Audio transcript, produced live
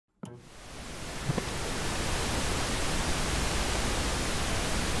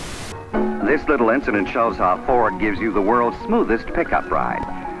This little incident shows how Ford gives you the world's smoothest pickup ride.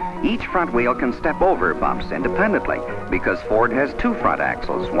 Each front wheel can step over bumps independently because Ford has 2 front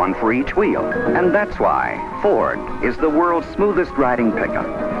axles, 1 for each wheel. And that's why Ford is the world's smoothest riding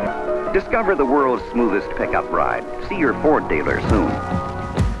pickup. Discover the world's smoothest pickup ride. See your Ford dealer soon.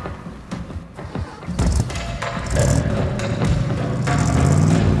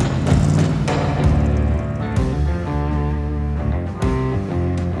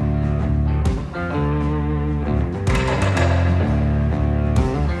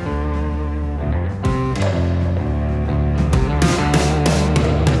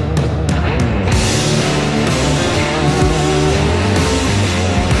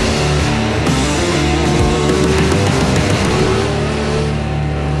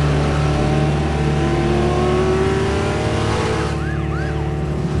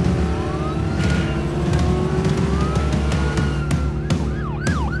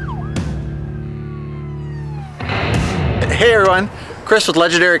 Hey everyone, Chris with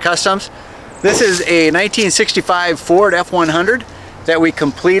Legendary Customs. This is a 1965 Ford F100 that we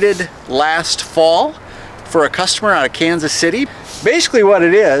completed last fall for a customer out of Kansas City. Basically what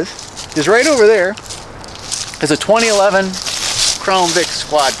it is right over there is a 2011 Crown Vic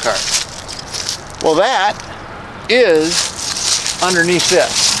squad car. Well, that is underneath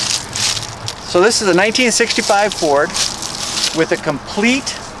this. So this is a 1965 Ford with a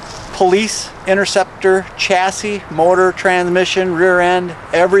complete police Interceptor chassis, motor, transmission, rear end,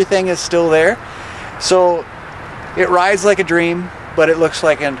 everything is still there. So it rides like a dream, but it looks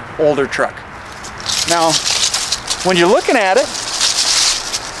like an older truck. Now, when you're looking at it,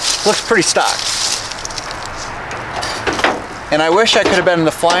 it looks pretty stock. And I wish I could have been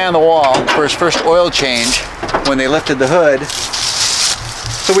the fly on the wall for his first oil change when they lifted the hood.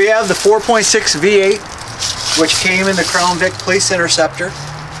 So we have the 4.6 V8, which came in the Crown Vic Police Interceptor.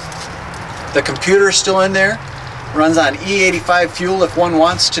 The computer is still in there, runs on E85 fuel if one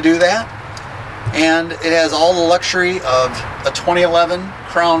wants to do that, and it has all the luxury of a 2011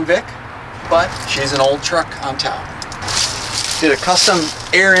 Crown Vic, but she's an old truck on top. Did a custom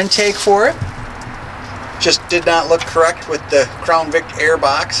air intake for it, just did not look correct with the Crown Vic air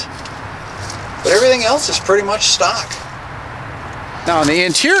box, but everything else is pretty much stock. Now in the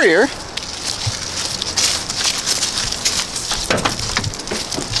interior,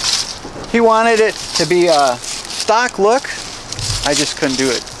 he wanted it to be a stock look. I just couldn't do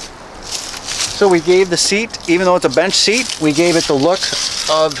it. So we gave the seat, even though it's a bench seat, we gave it the look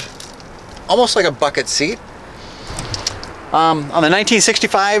of almost like a bucket seat. On the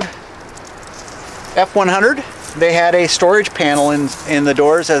 1965 F100, they had a storage panel in the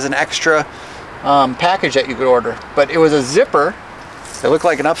doors as an extra package that you could order. But it was a zipper that looked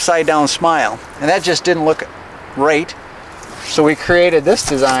like an upside down smile. And that just didn't look right. So we created this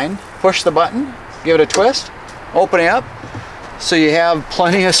design. Push the button, give it a twist, open it up, so you have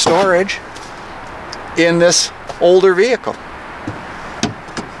plenty of storage in this older vehicle.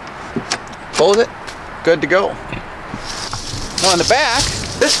 Close it, good to go. Now in the back,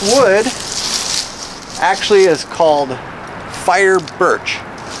 this wood actually is called fire birch,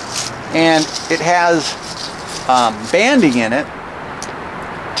 and it has banding in it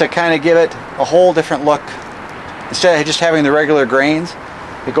to kind of give it a whole different look. Instead of just having the regular grains,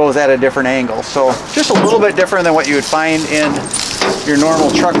 it goes at a different angle. So just a little bit different than what you would find in your normal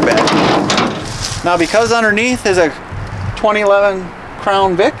truck bed. Now because underneath is a 2011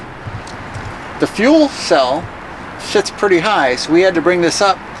 Crown Vic, the fuel cell sits pretty high, so we had to bring this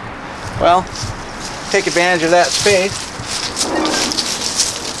up. Well, take advantage of that space.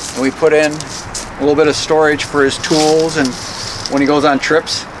 And we put in a little bit of storage for his tools, and when he goes on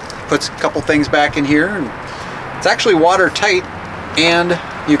trips, puts a couple things back in here. And it's actually watertight, and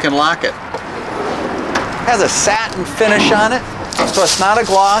you can lock it. It has a satin finish on it, so it's not a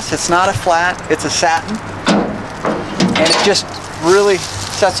gloss, it's not a flat, it's a satin. And it just really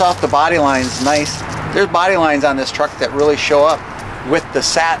sets off the body lines nice. There's body lines on this truck that really show up with the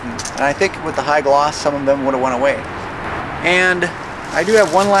satin. And I think with the high gloss, some of them would have went away. And I do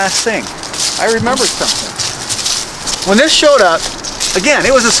have one last thing. I remembered something. When this showed up, again,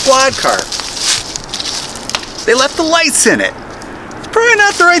 it was a squad car. They left the lights in it. Probably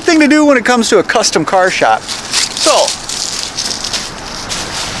not the right thing to do when it comes to a custom car shop. So,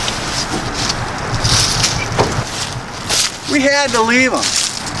 we had to leave them.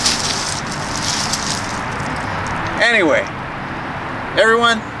 Anyway,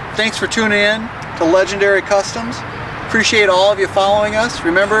 everyone, thanks for tuning in to Legendary Customs. Appreciate all of you following us.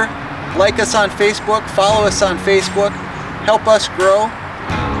 Remember, like us on Facebook, follow us on Facebook, help us grow,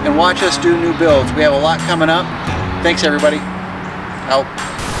 and watch us do new builds. We have a lot coming up. Thanks everybody. Out.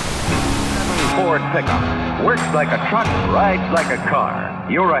 Ford pickup. Works like a truck, rides like a car.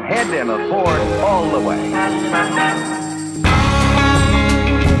 You're ahead in a Ford all the way.